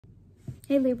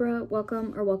Hey Libra,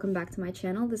 welcome back to my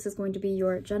channel. This is going to be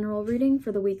your general reading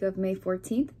for the week of May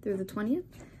 14th through the 20th.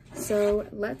 So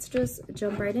let's just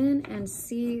jump right in and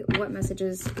see what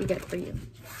messages we get for you.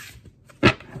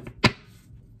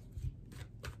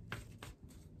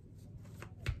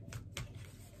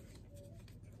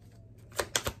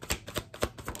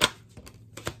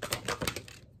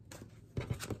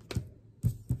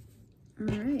 All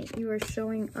right, you are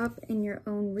showing up in your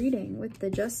own reading with the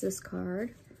Justice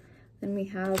card. Then we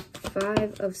have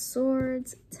 5 of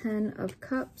Swords, 10 of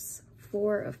Cups,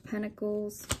 4 of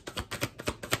Pentacles,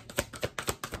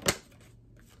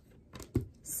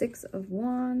 6 of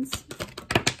Wands,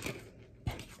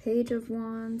 Page of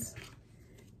Wands,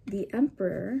 the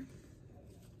Emperor,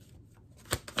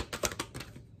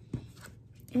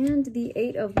 and the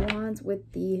 8 of Wands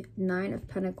with the 9 of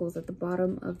Pentacles at the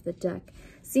bottom of the deck.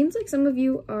 Seems like some of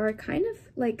you are kind of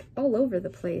like all over the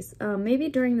place. Maybe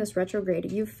during this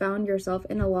retrograde, you've found yourself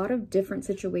in a lot of different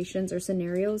situations or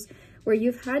scenarios where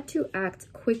you've had to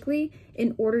act quickly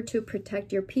in order to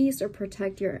protect your peace or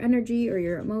protect your energy or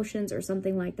your emotions or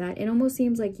something like that. It almost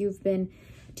seems like you've been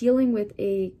dealing with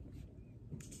a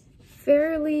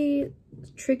fairly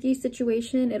tricky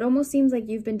situation. It almost seems like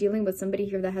you've been dealing with somebody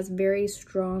here that has very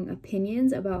strong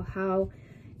opinions about how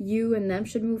you and them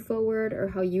should move forward or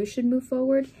how you should move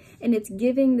forward. And it's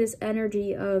giving this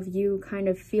energy of you kind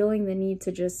of feeling the need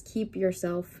to just keep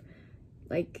yourself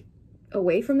like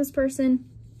away from this person.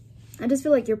 I just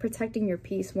feel like you're protecting your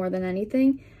peace more than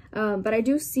anything. But I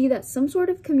do see that some sort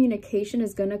of communication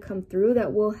is going to come through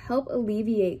that will help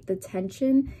alleviate the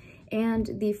tension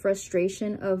and the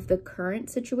frustration of the current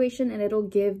situation, and it'll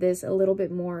give this a little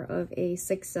bit more of a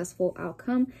successful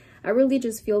outcome. I really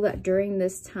just feel that during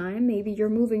this time, maybe you're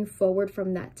moving forward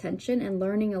from that tension and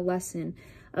learning a lesson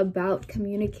about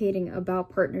communicating, about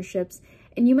partnerships,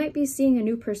 and you might be seeing a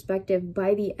new perspective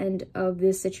by the end of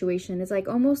this situation. It's like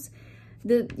almost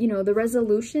the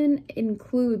resolution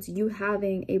includes you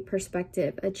having a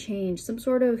perspective, a change, some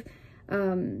sort of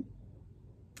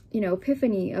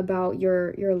epiphany about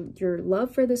your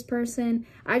love for this person.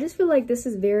 I just feel like this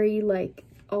is very like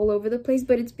all over the place,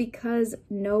 but it's because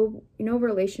no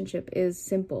relationship is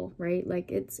simple, right?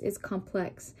 Like it's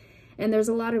complex, and there's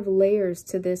a lot of layers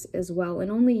to this as well,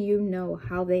 and only you know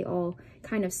how they all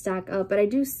kind of stack up. But I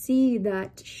do see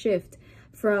that shift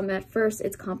from at first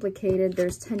it's complicated,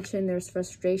 there's tension, there's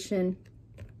frustration,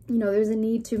 there's a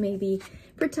need to maybe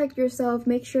protect yourself,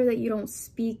 make sure that you don't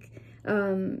speak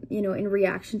in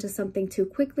reaction to something too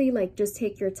quickly. Like just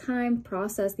take your time,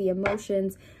 process the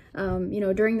emotions.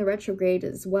 During the retrograde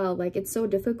as well, like it's so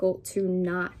difficult to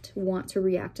not want to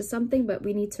react to something, but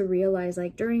we need to realize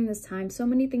like during this time, so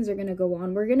many things are going to go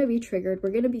on. We're going to be triggered. We're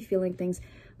going to be feeling things,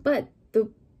 but the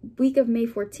week of May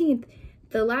 14th,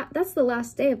 that's the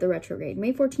last day of the retrograde.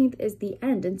 May 14th is the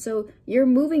end. And so you're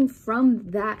moving from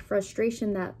that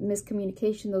frustration, that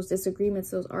miscommunication, those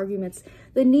disagreements, those arguments,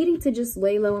 the needing to just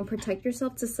lay low and protect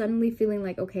yourself, to suddenly feeling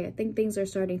like, okay, I think things are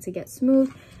starting to get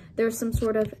smooth. There's some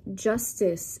sort of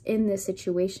justice in this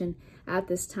situation at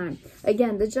this time.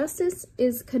 Again, the justice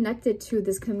is connected to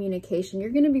this communication. You're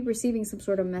going to be receiving some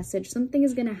sort of message. Something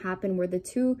is going to happen where the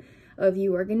two of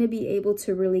you are going to be able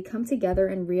to really come together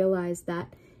and realize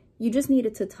that you just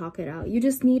needed to talk it out. You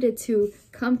just needed to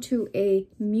come to a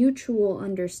mutual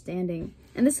understanding.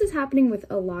 And this is happening with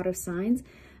a lot of signs.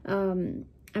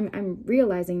 I'm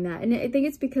realizing that. And I think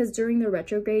it's because during the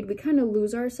retrograde, we kind of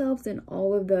lose ourselves in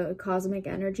all of the cosmic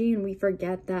energy, and we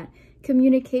forget that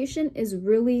communication is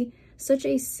really such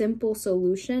a simple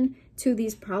solution to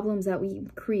these problems that we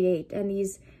create. And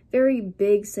these very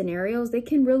big scenarios, they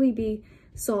can really be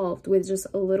solved with just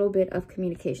a little bit of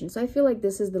communication. So I feel like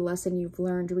this is the lesson you've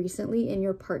learned recently in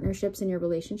your partnerships and your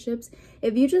relationships.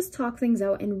 If you just talk things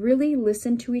out and really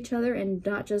listen to each other and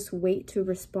not just wait to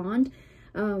respond,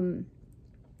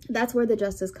 that's where the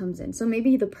justice comes in. So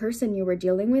maybe the person you were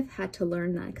dealing with had to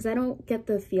learn that, because I don't get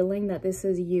the feeling that this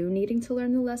is you needing to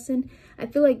learn the lesson. I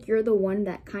feel like you're the one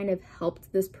that kind of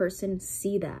helped this person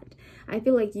see that. I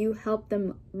feel like you helped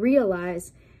them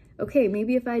realize, okay,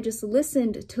 maybe if I just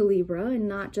listened to Libra and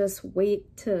not just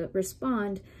wait to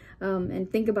respond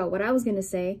and think about what I was going to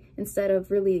say instead of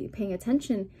really paying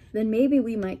attention, then maybe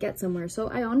we might get somewhere. So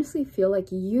I honestly feel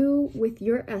like you, with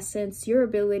your essence, your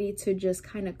ability to just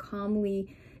kind of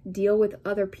calmly deal with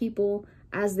other people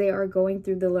as they are going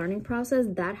through the learning process,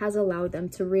 that has allowed them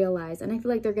to realize. And I feel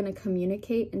like they're going to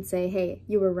communicate and say, hey,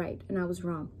 you were right and I was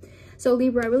wrong. So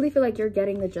Libra, I really feel like you're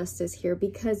getting the justice here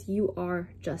because you are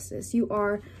justice. You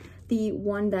are the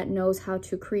one that knows how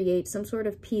to create some sort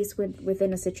of peace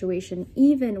within a situation,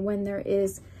 even when there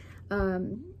is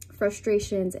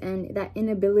frustrations and that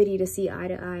inability to see eye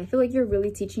to eye. I feel like you're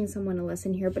really teaching someone a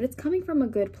lesson here, but it's coming from a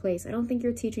good place. I don't think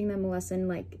you're teaching them a lesson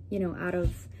like, you know, out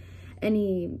of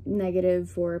any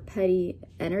negative or petty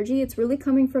energy. It's really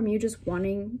coming from you just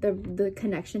wanting the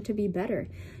connection to be better.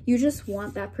 You just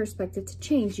want that perspective to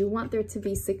change. You want there to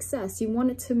be success. You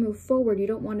want it to move forward. You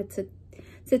don't want it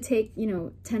to take, you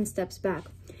know, 10 steps back.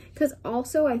 Because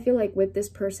also I feel like with this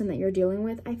person that you're dealing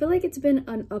with, I feel like it's been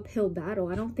an uphill battle.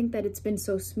 I don't think that it's been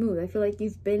so smooth. I feel like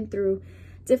you've been through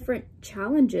different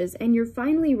challenges and you're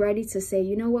finally ready to say,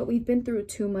 you know what, we've been through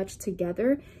too much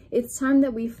together. It's time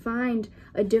that we find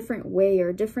a different way or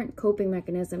a different coping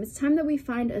mechanism. It's time that we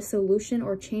find a solution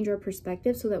or change our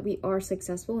perspective so that we are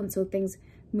successful and so things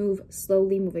move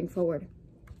slowly moving forward.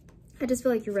 I just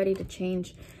feel like you're ready to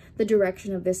change the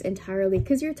direction of this entirely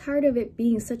because you're tired of it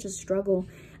being such a struggle.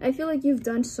 I feel like you've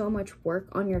done so much work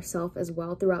on yourself as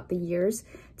well throughout the years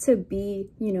to be,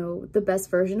 you know, the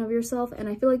best version of yourself. And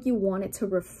I feel like you want it to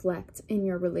reflect in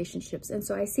your relationships. And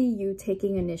so I see you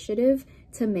taking initiative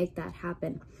to make that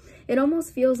happen. It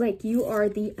almost feels like you are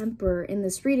the emperor in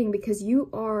this reading because you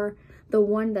are the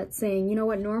one that's saying, you know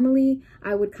what, normally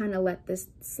I would kind of let this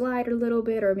slide a little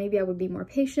bit, or maybe I would be more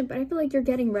patient, but I feel like you're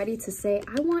getting ready to say,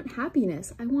 I want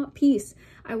happiness. I want peace.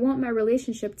 I want my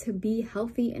relationship to be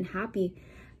healthy and happy.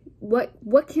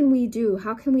 What can we do?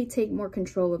 How can we take more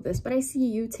control of this? But I see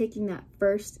you taking that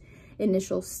first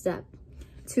initial step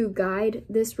to guide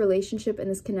this relationship and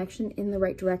this connection in the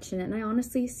right direction. And I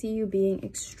honestly see you being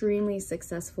extremely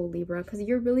successful, Libra, because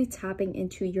you're really tapping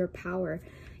into your power.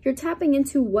 You're tapping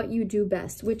into what you do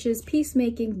best, which is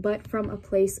peacemaking, but from a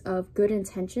place of good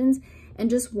intentions and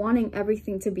just wanting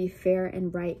everything to be fair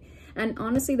and right. And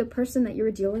honestly, the person that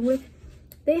you're dealing with,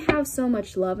 they have so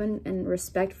much love and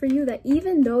respect for you that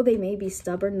even though they may be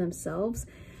stubborn themselves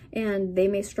and they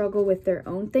may struggle with their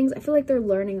own things, I feel like they're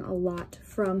learning a lot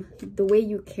from the way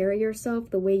you carry yourself,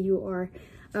 the way you are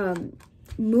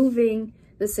moving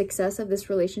the success of this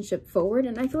relationship forward.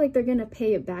 And I feel like they're going to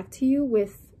pay it back to you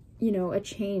with, you know, a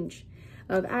change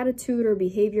of attitude or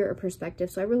behavior or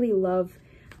perspective. So I really love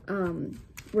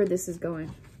where this is going.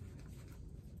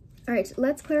 All right,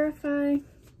 let's clarify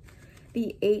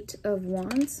the 8 of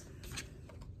Wands.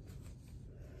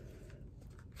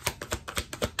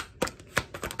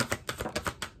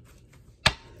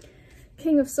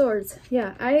 King of Swords.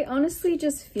 Yeah, I honestly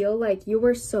just feel like you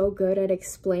were so good at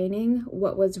explaining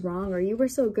what was wrong, or you were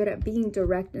so good at being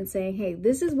direct and saying, hey,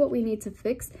 this is what we need to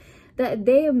fix, that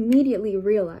they immediately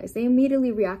realized, they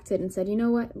immediately reacted and said, you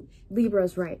know what,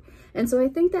 Libra's right. And so I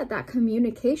think that that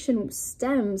communication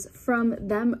stems from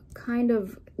them kind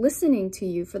of listening to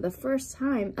you for the first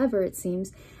time ever, it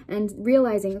seems, and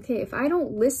realizing, okay, if I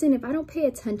don't listen, if I don't pay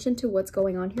attention to what's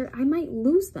going on here, I might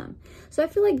lose them. So I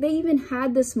feel like they even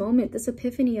had this moment, this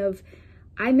epiphany of,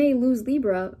 I may lose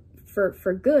Libra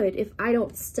for good if I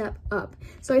don't step up.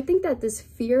 So I think that this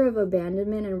fear of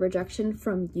abandonment and rejection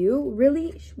from you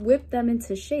really whipped them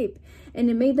into shape, and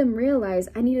it made them realize,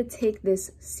 I need to take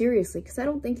this seriously because I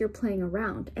don't think you're playing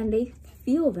around, and they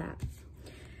feel that.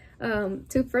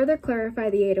 To further clarify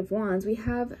the 8 of Wands, we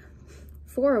have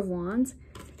 4 of Wands,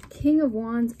 King of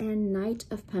Wands, and Knight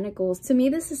of Pentacles. To me,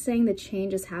 this is saying the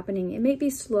change is happening. It may be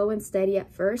slow and steady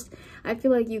at first. I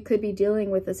feel like you could be dealing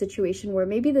with a situation where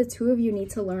maybe the two of you need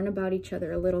to learn about each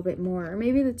other a little bit more, or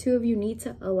maybe the two of you need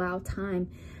to allow time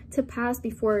to pass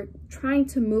before trying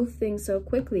to move things so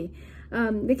quickly.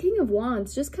 The King of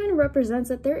Wands just kind of represents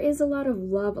that there is a lot of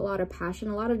love, a lot of passion,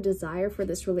 a lot of desire for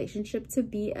this relationship to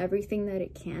be everything that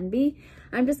it can be.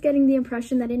 I'm just getting the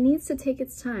impression that it needs to take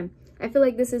its time. I feel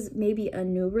like this is maybe a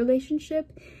new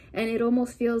relationship, and it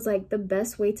almost feels like the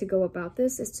best way to go about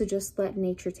this is to just let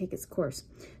nature take its course.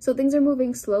 So things are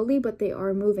moving slowly, but they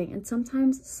are moving, and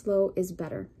sometimes slow is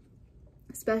better,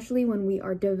 especially when we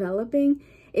are developing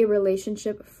a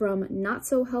relationship from not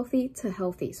so healthy to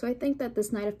healthy. So I think that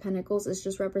this Knight of Pentacles is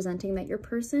just representing that your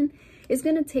person is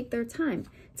going to take their time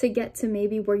to get to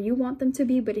maybe where you want them to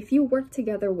be. But if you work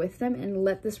together with them and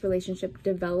let this relationship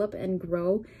develop and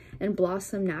grow and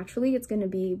blossom naturally, it's going to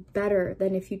be better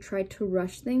than if you tried to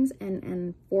rush things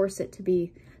and force it to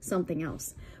be something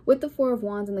else. With the 4 of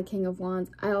Wands and the King of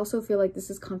Wands, I also feel like this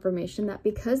is confirmation that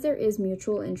because there is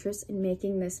mutual interest in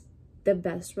making this the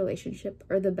best relationship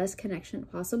or the best connection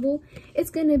possible, it's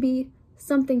going to be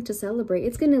something to celebrate.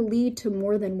 It's going to lead to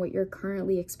more than what you're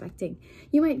currently expecting.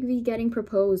 You might be getting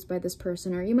proposed by this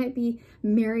person, or you might be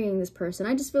marrying this person.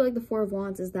 I just feel like the 4 of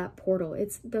Wands is that portal.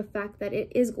 It's the fact that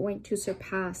it is going to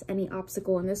surpass any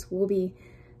obstacle, and this will be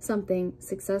something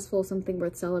successful, something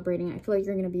worth celebrating. I feel like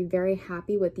you're going to be very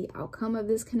happy with the outcome of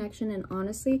this connection, and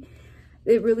honestly,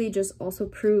 it really just also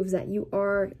proves that you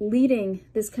are leading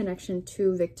this connection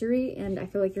to victory. And I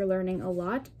feel like you're learning a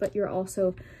lot, but you're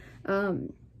also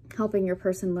helping your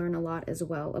person learn a lot as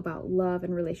well about love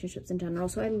and relationships in general.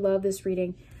 So I love this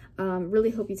reading. Really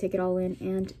hope you take it all in.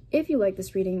 And if you like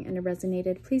this reading and it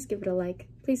resonated, please give it a like,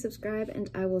 please subscribe, and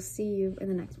I will see you in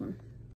the next one.